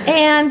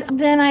 And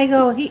then I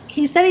go,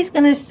 he said he's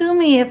going to sue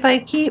me if I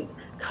keep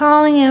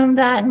calling him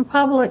that in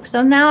public.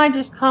 So now I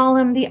just call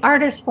him the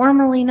artist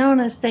formerly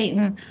known as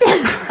Satan. But,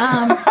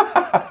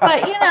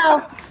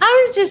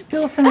 I was just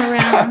goofing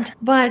around.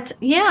 But,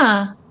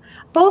 yeah,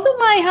 both of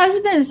my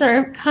husbands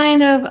are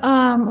kind of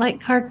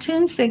like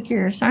cartoon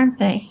figures, aren't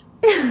they?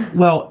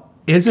 Well,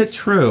 is it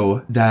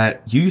true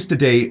that you used to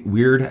date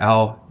Weird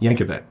Al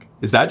Yankovic?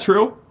 Is that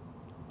true?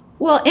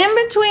 Well,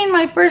 in between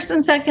my first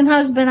and second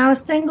husband, I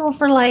was single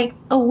for like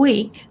a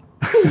week.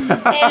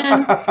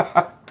 And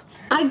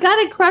I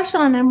got a crush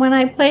on him when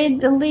I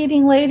played the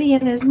leading lady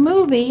in his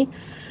movie.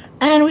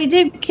 And we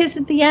did kiss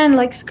at the end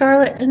like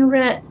Scarlett and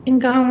Rhett in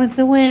Gone with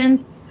the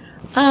Wind.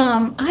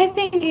 I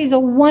think he's a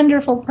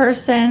wonderful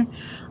person.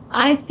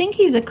 I think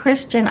he's a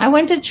Christian. I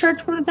went to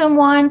church with him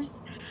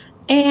once.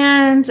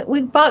 And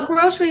we bought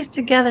groceries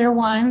together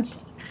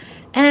once,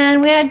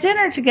 and we had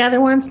dinner together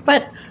once,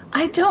 but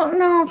I don't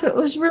know if it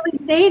was really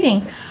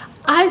dating.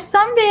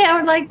 Someday I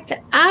would like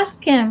to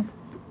ask him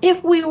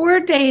if we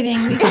were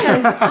dating,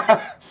 because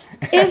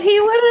if he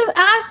would have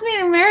asked me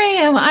to marry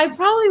him, I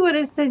probably would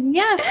have said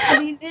yes,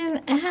 but he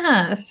didn't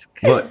ask.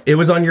 Well, it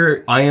was on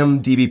your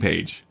IMDb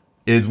page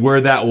is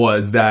where that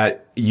was,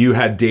 that you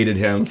had dated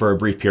him for a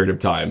brief period of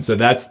time. So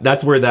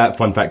that's where that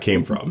fun fact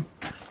came from.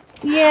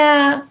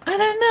 Yeah, I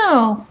don't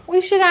know.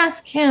 We should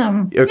ask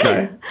him.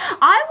 Okay.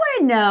 I want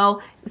to know,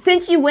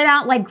 since you went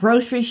out like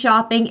grocery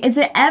shopping, is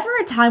it ever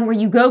a time where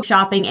you go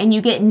shopping and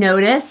you get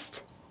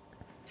noticed?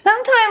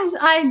 Sometimes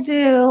I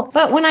do,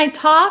 but when I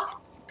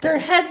talk, their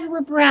heads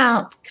whip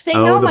around because they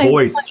know the my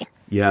voice.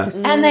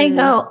 Yes. And they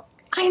go,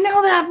 I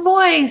know that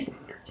voice.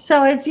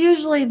 So it's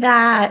usually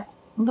the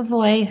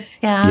voice.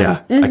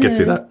 Yeah. Yeah, I could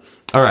see that.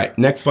 All right,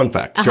 next fun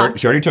fact.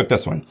 She already took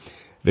this one.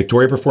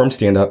 Victoria performed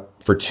stand-up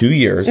for 2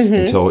 years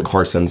until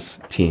Carson's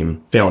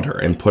team found her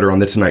and put her on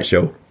The Tonight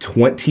Show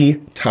 20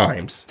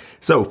 times.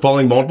 So,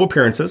 following multiple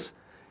appearances,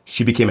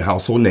 she became a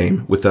household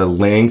name with a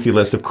lengthy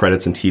list of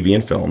credits in TV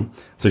and film.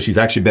 So she's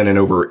actually been in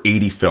over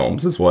 80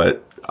 films, is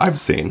what I've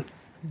seen.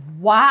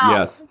 Wow.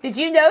 Yes. Did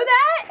you know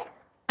that?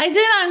 I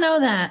did not know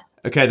that.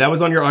 Okay, that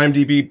was on your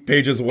IMDb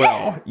page as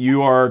well.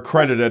 You are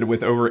credited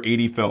with over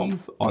 80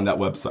 films on that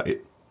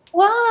website.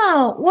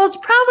 Wow. Well, it's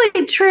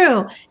probably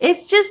true.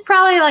 It's just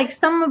probably like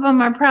some of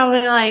them are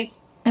probably like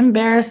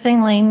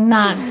embarrassingly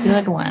not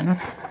good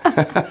ones.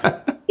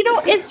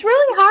 It's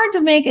really hard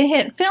to make a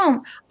hit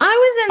film.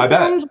 I was in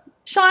films with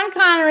Sean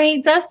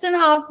Connery, Dustin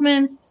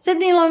Hoffman,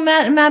 Sidney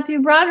Lumet, and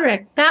Matthew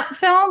Broderick.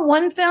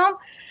 One film,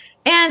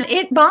 and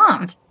it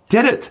bombed.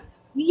 Did it?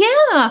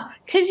 Yeah,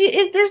 because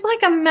there's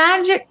like a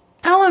magic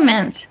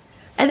element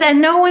and that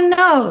no one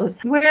knows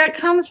where it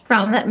comes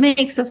from that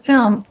makes a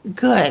film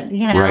good,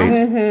 Right.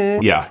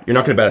 Mm-hmm. Yeah, you're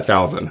not going to bet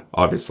 1,000,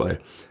 obviously.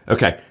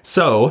 Okay,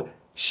 so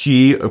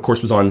she, of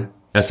course, was on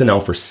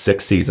SNL for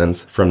 6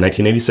 seasons from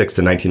 1986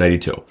 to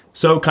 1992.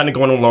 So kind of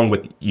going along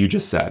with what you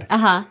just said.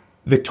 Uh-huh.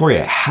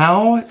 Victoria,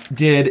 how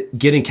did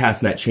getting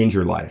cast in that change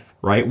your life,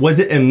 right? Was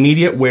it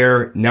immediate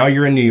where now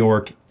you're in New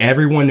York,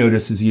 everyone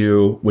notices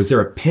you? Was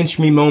there a pinch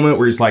me moment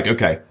where it's like,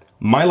 okay,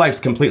 my life's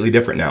completely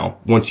different now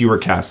once you were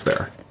cast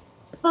there?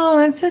 Oh,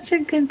 that's such a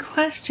good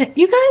question.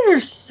 You guys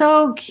are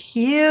so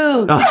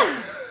cute.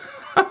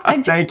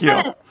 Thank you.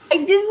 I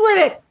just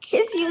want to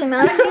kiss you and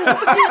I just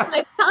put you in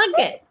my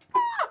pocket.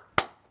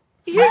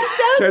 You're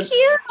so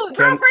cute.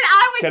 Girlfriend,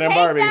 I would Ken and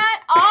take Barbie.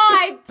 that. Oh,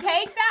 I'd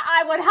take that.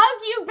 I would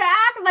hug you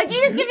back. Like,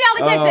 you just give me all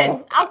the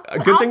kisses. A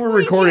good thing we're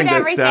recording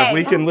this stuff.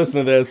 We can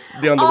listen to this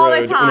down the All the road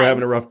when time. we're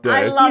having a rough day.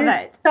 I love You're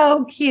it.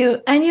 so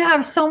cute. And you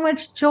have so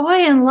much joy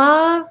and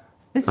love.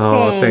 It's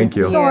Thank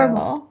you.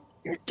 adorable.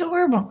 You're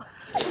adorable.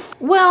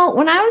 Well,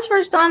 when I was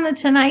first on The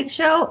Tonight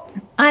Show,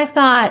 I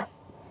thought,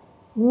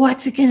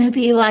 what's it going to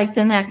be like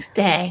the next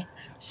day?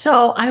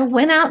 So I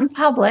went out in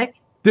public.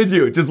 Did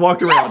you? Just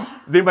walked around.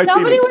 Does anybody see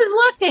Nobody me?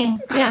 was looking.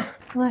 Yeah.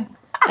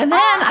 And then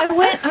I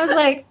was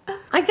like,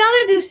 I got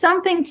to do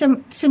something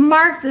to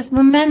mark this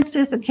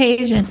momentous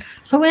occasion.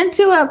 So I went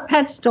to a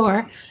pet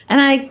store and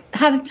I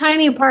had a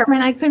tiny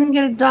apartment. I couldn't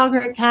get a dog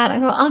or a cat. I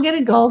go, I'll get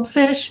a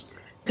goldfish,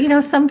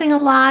 something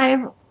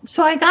alive.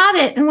 So I got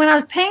it. And when I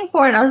was paying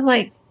for it, I was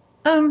like,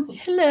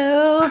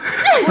 hello.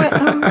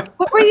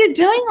 What were you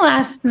doing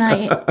last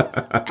night?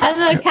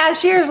 And the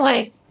cashier's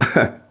like,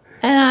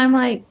 and I'm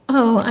like,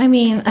 I'm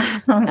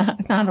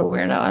not a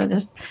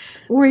weirdo.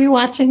 Were you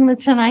watching The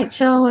Tonight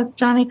Show with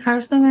Johnny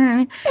Carson?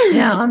 And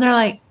they're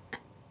like,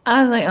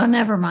 I was like, oh,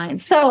 never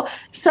mind. So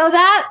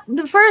that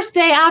the first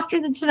day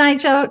after The Tonight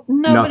Show,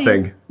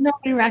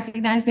 nobody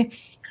recognized me.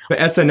 But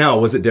SNL,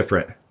 was it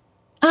different?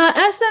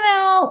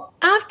 SNL,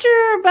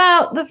 after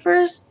about the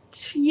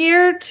first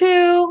year or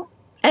two,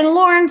 and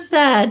Lauren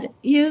said,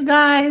 you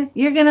guys,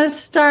 you're going to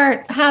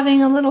start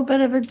having a little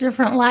bit of a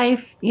different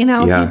life.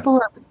 Yeah. People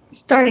are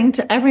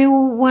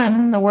everyone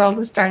in the world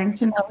is starting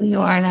to know who you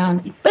are now.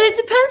 But it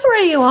depends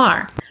where you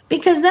are.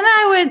 Because then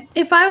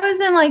if I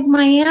was in like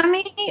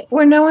Miami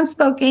where no one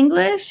spoke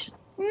English,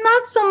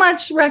 not so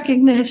much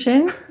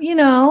recognition,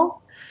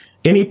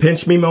 Any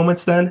pinch me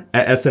moments then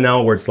at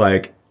SNL where it's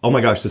like, oh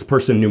my gosh, this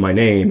person knew my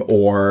name,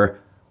 or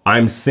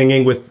I'm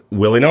singing with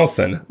Willie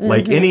Nelson. Mm-hmm.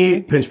 Like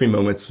any pinch me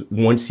moments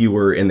once you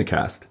were in the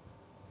cast?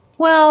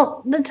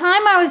 Well, the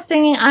time I was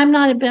singing I'm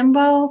Not a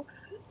Bimbo,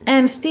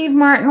 and Steve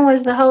Martin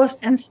was the host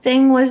and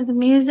Sting was the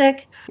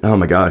music. Oh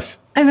my gosh.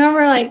 I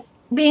remember like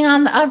being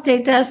on the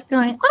update desk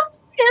going,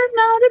 I'm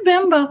not a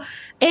bimbo.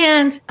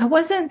 And I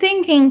wasn't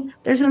thinking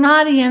there's an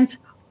audience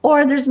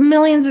or there's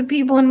millions of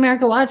people in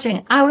America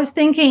watching. I was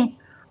thinking,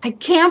 I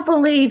can't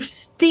believe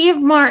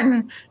Steve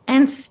Martin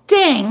and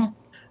Sting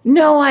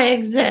know I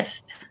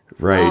exist.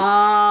 Right.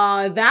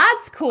 Oh,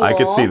 that's cool. I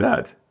could see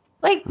that.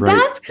 Like, Right.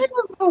 That's kind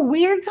of a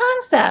weird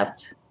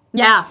concept.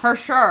 Yeah, for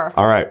sure.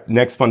 All right.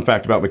 Next fun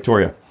fact about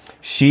Victoria.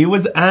 She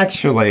was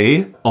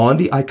actually on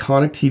the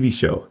iconic TV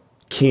show,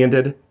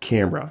 Candid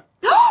Camera.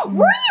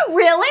 Were you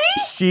really?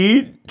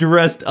 She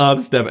dressed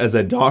up, Steph, as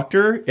a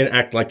doctor and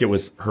acted like it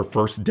was her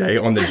first day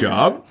on the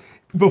job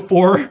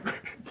before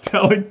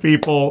telling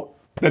people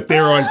that they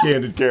were on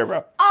Candid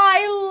Camera.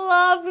 I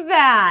love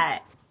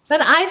that.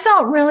 But I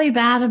felt really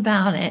bad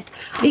about it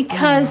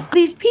because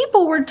these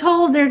people were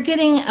told they're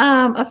getting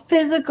a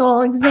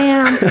physical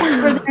exam for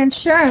their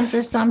insurance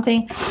or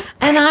something.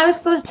 And I was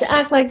supposed to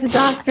act like the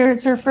doctor.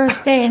 It's her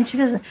first day. And she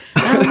doesn't.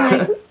 And I'm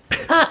like,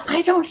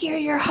 I don't hear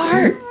your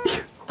heart.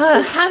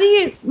 How do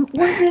you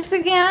work this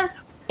again?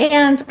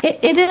 And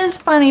it is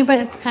funny, but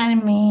it's kind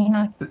of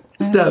mean.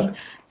 Steph,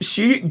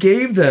 she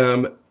gave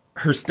them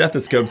her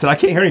stethoscope, said, I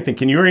can't hear anything.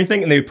 Can you hear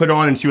anything? And they put it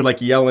on and she would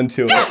like yell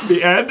into it. At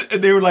the end,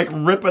 and they would like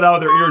rip it out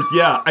of their ears.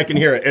 Yeah, I can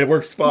hear it. It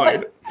works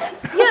fine.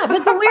 Yeah,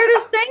 but the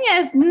weirdest thing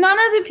is none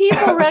of the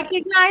people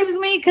recognized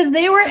me because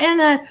they were in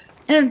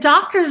a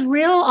doctor's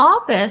real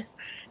office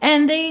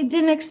and they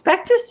didn't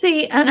expect to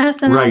see an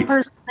SNL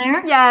person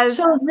there. Yes.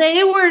 So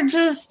they were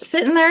just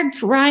sitting there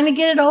trying to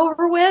get it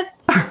over with.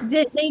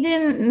 They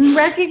didn't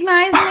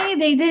recognize me.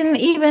 They didn't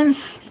even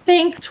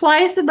think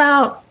twice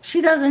about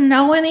she doesn't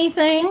know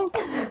anything.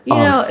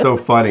 So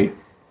funny.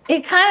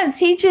 It kind of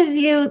teaches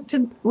you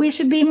we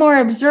should be more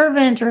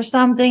observant or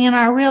something in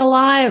our real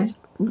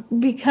lives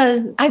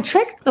because I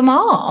tricked them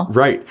all.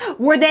 Right.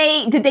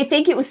 Did they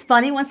think it was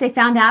funny once they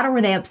found out or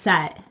were they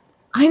upset?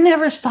 I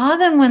never saw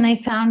them when they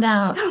found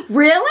out.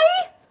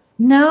 Really?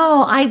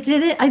 No, I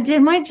did it. I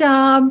did my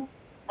job.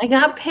 I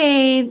got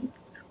paid,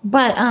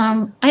 but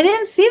I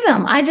didn't see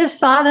them. I just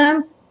saw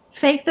them,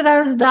 faked that I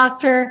was a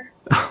doctor.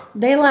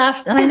 They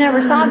left, and I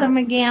never saw them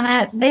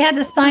again. They had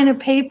to sign a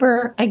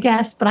paper, I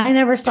guess, but I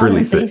never saw them.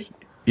 Release it.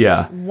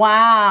 Yeah.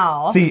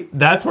 Wow. See,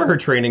 that's where her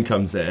training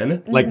comes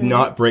in. Like,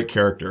 not break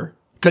character.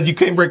 Because you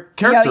couldn't break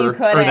character you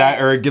couldn't.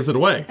 or it gives it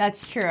away.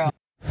 That's true.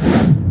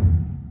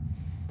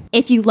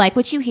 If you like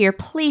what you hear,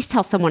 please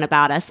tell someone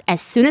about us. As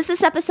soon as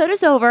this episode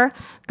is over,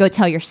 go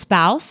tell your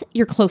spouse,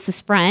 your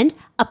closest friend,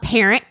 a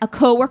parent, a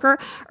coworker,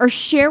 or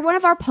share one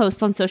of our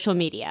posts on social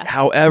media.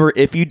 However,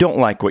 if you don't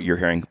like what you're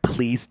hearing,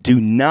 please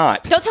do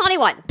not. Don't tell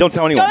anyone. Don't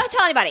tell anyone. Don't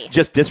tell anybody.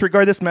 Just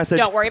disregard this message.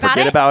 Don't worry about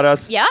Forget it. about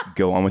us. Yep.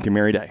 Go on with your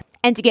merry day.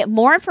 And to get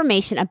more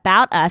information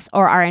about us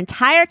or our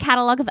entire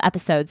catalog of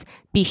episodes,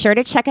 be sure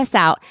to check us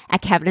out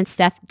at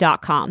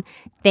kevinandsteph.com.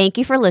 Thank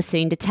you for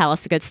listening to Tell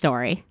Us a Good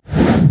Story.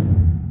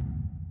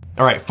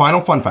 All right, final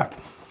fun fact.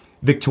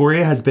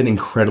 Victoria has been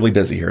incredibly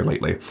busy here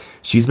lately.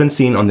 She's been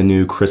seen on the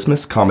new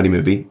Christmas comedy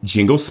movie,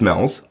 Jingle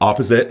Smells,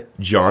 opposite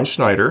John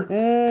Schneider,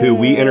 who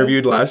we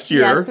interviewed last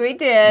year. Yes, we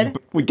did.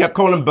 We kept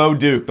calling him Bo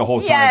Duke the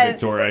whole time, Yes.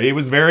 Victoria. He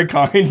was very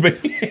kind, but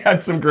he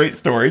had some great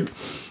stories.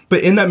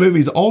 But in that movie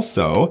is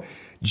also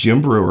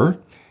Jim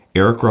Brewer,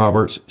 Eric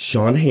Roberts,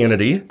 Sean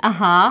Hannity,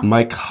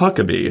 Mike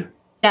Huckabee.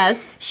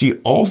 Yes. She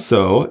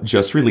also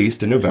just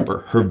released in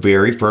November her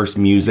very first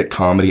music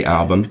comedy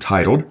album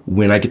titled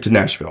When I Get to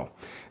Nashville.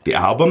 The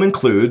album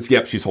includes,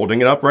 she's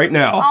holding it up right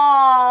now.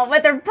 Oh,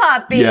 with her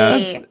puppy.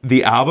 Yes.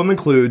 The album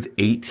includes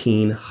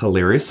 18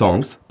 hilarious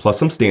songs, plus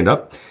some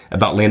stand-up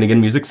about landing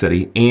in Music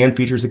City, and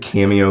features a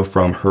cameo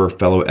from her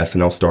fellow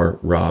SNL star,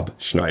 Rob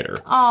Schneider.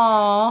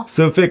 Aw.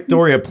 So,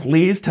 Victoria,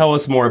 please tell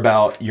us more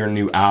about your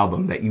new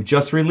album that you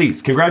just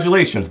released.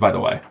 Congratulations, by the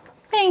way.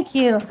 Thank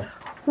you.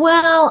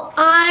 Well,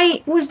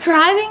 I was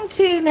driving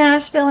to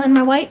Nashville in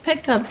my white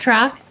pickup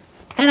truck,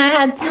 and I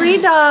had 3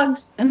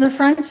 dogs in the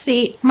front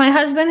seat. My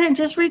husband had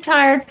just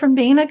retired from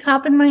being a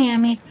cop in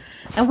Miami,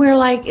 and we were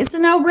like, it's a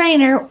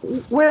no-brainer.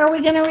 Where are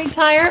we going to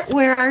retire?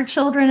 Where our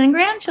children and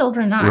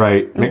grandchildren are.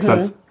 Right. Makes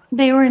sense.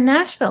 They were in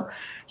Nashville.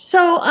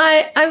 So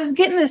I was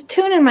getting this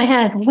tune in my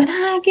head. When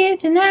I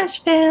get to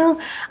Nashville,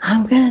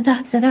 I'm going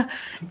to da-da-da.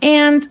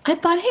 And I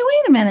thought, hey,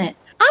 wait a minute.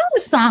 I'm a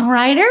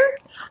songwriter.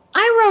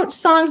 I wrote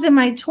songs in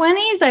my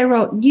 20s. I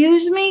wrote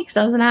Use Me because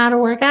I was an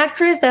out-of-work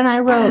actress. And I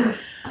wrote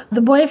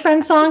the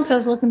boyfriend song because I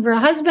was looking for a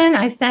husband.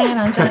 I sang it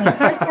on Johnny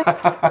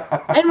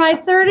Carson. In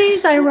my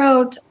 30s, I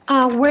wrote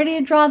Where Do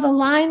You Draw the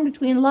Line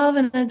Between Love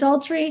and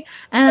Adultery?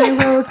 And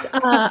I wrote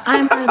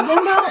I'm a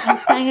Bimbo and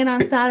sang it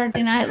on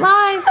Saturday Night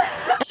Live.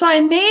 So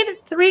I made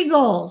 3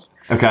 goals.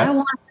 Okay. I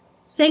want to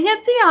sing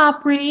at the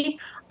Opry.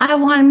 I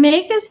want to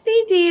make a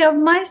CD of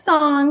my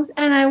songs.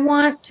 And I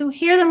want to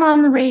hear them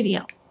on the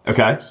radio.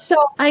 Okay. So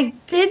I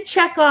did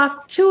check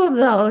off 2 of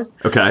those.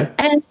 Okay.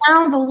 And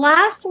now the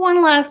last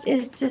one left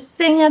is to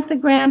sing at the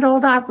Grand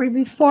Ole Opry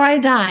before I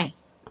die.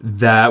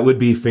 That would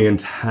be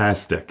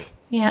fantastic.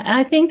 Yeah, and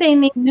I think they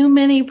need new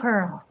Minnie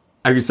Pearl.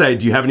 I could say,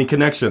 do you have any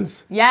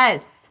connections?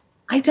 Yes.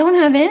 I don't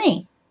have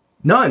any.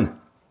 None.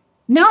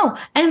 No.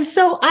 And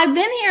so I've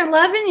been here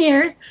 11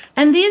 years,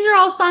 and these are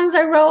all songs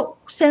I wrote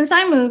since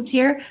I moved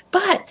here.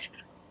 But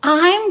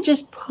I'm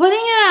just putting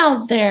it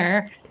out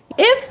there.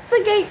 If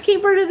the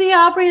gatekeeper to the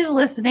Opry is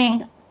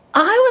listening,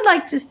 I would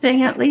like to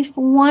sing at least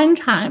one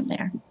time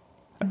there.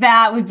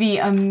 That would be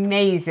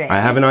amazing. I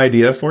have an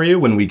idea for you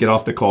when we get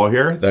off the call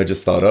here that I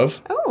just thought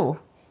of Oh.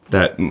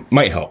 that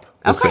might help.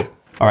 We'll Okay. see.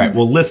 All right.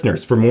 Well,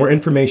 listeners, for more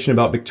information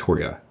about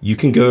Victoria, you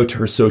can go to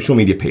her social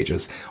media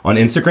pages. On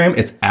Instagram,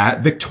 it's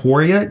at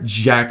Victoria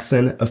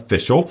Jackson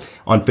Official.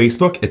 On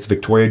Facebook, it's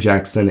Victoria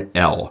Jackson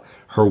L.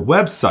 Her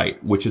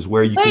website, which is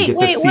where you can get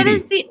the CD. What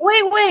is the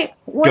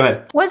Go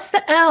ahead. What's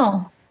the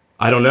L?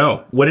 I don't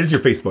know. What is your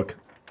Facebook?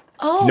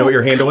 Oh, Do you know what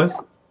your handle is?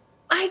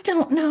 I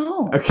don't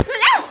know. Okay.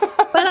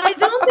 But I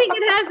don't think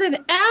it has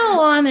an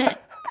L on it.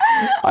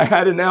 I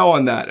had an L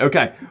on that.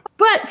 Okay.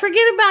 But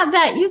forget about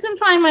that. You can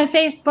find my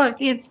Facebook.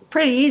 It's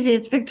pretty easy.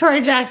 It's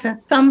Victoria Jackson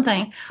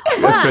something.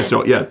 But,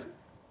 Official, yes.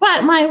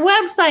 but my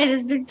website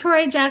is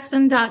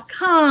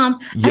victoriajackson.com.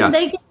 Yes. And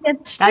they can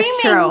get streaming.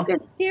 true. You can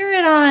hear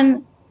it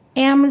on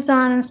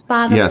Amazon and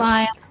Spotify.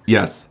 Yes.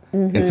 Yes.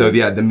 And so,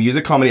 the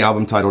music comedy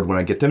album titled When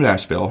I Get to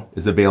Nashville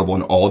is available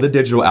on all the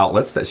digital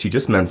outlets that she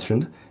just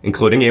mentioned,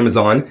 including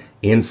Amazon,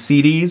 and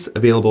CDs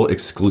available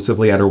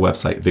exclusively at her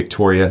website,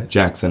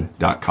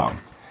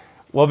 victoriajackson.com.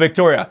 Well,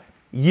 Victoria,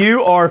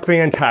 you are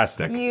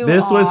fantastic.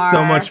 This was so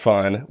are. much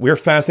fun. We're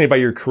fascinated by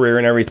your career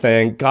and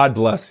everything. God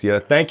bless you.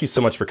 Thank you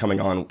so much for coming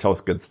on. Tell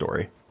us a good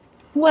story.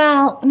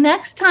 Well,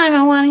 next time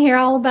I want to hear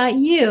all about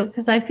you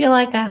because I feel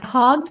like I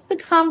hogged the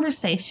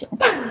conversation.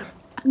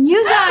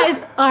 You guys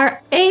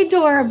are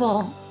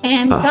adorable,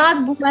 and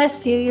God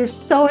bless you. You're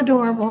so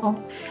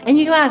adorable. And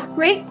you ask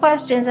great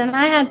questions, and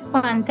I had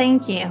fun.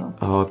 Thank you.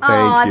 Oh,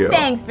 thank you.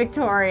 Thanks,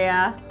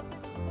 Victoria.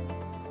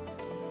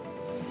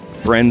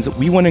 Friends,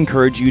 we want to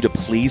encourage you to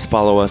please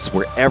follow us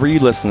wherever you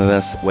listen to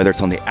this, whether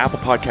it's on the Apple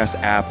Podcast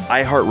app,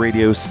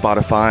 iHeartRadio,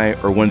 Spotify,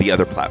 or one of the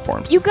other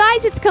platforms. You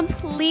guys, it's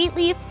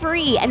completely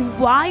free. And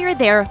while you're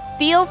there,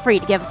 feel free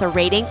to give us a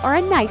rating or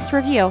a nice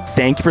review.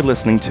 Thank you for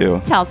listening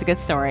to Tell us a good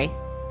story.